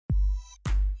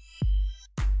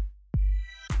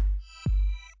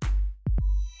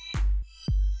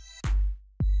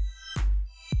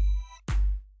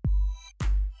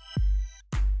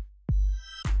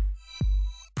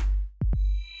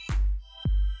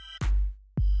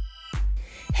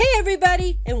Hey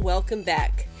everybody, and welcome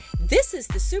back. This is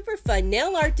the super fun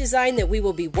nail art design that we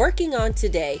will be working on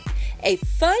today. A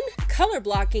fun color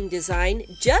blocking design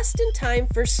just in time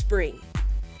for spring.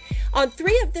 On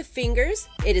 3 of the fingers,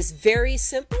 it is very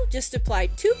simple. Just apply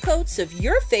 2 coats of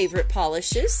your favorite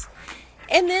polishes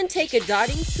and then take a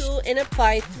dotting tool and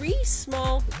apply 3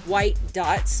 small white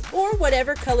dots or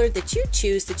whatever color that you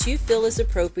choose that you feel is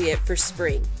appropriate for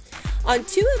spring. On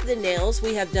 2 of the nails,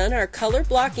 we have done our color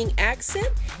blocking accent,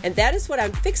 and that is what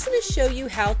I'm fixing to show you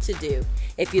how to do.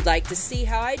 If you'd like to see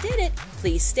how I did it,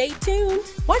 please stay tuned.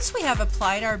 Once we have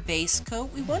applied our base coat,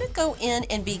 we want to go in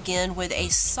and begin with a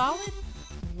solid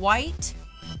white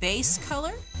base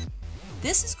color.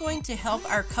 This is going to help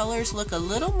our colors look a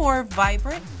little more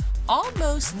vibrant,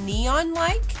 almost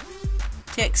neon-like,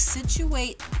 to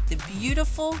accentuate the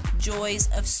beautiful joys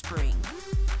of spring.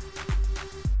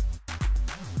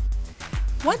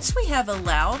 Once we have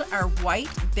allowed our white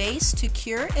base to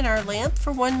cure in our lamp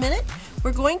for 1 minute,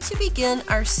 we're going to begin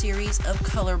our series of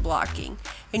color blocking.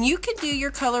 And you can do your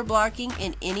color blocking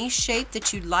in any shape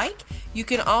that you'd like. You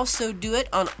can also do it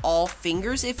on all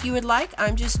fingers if you would like.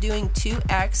 I'm just doing 2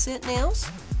 accent nails,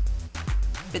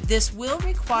 but this will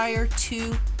require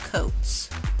 2 coats.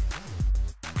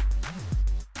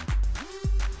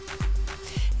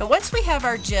 Now once we have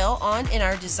our gel on in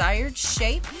our desired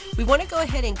shape, we want to go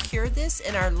ahead and cure this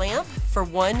in our lamp for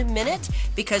 1 minute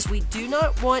because we do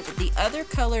not want the other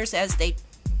colors as they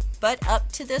butt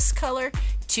up to this color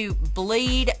to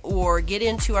bleed or get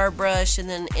into our brush and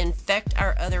then infect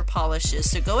our other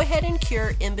polishes. So go ahead and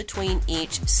cure in between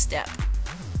each step.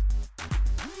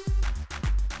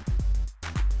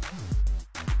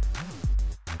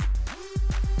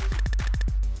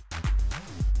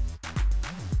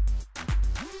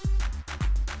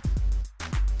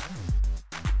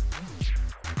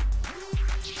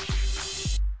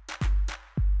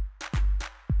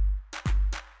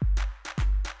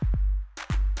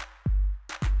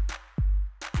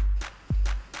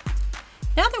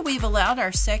 Now that we've allowed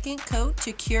our second coat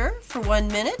to cure for 1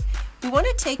 minute, we want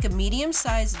to take a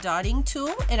medium-sized dotting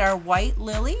tool in our white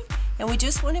lily, and we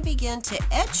just want to begin to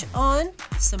etch on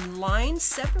some lines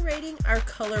separating our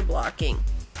color blocking.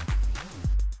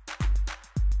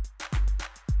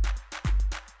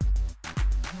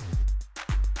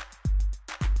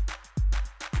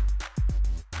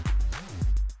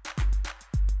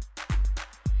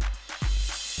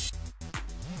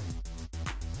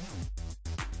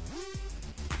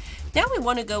 Now we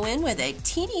want to go in with a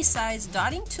teeny sized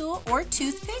dotting tool or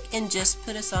toothpick and just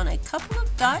put us on a couple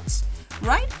of dots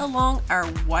right along our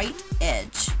white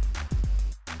edge.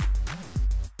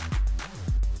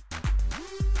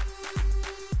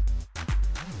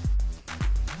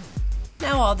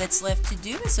 Now all that's left to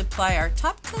do is apply our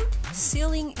top coat,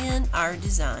 sealing in our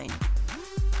design.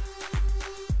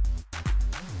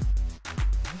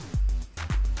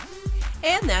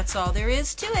 And that's all there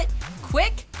is to it.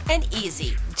 Quick and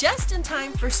easy, just in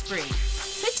time for spring.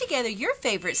 Put together your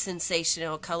favorite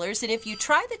Sensationail colors, and if you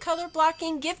try the color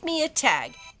blocking, give me a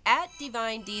tag at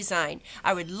deevinedeezine.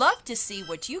 I would love to see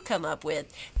what you come up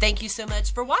with. Thank you so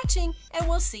much for watching, and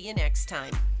we'll see you next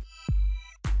time.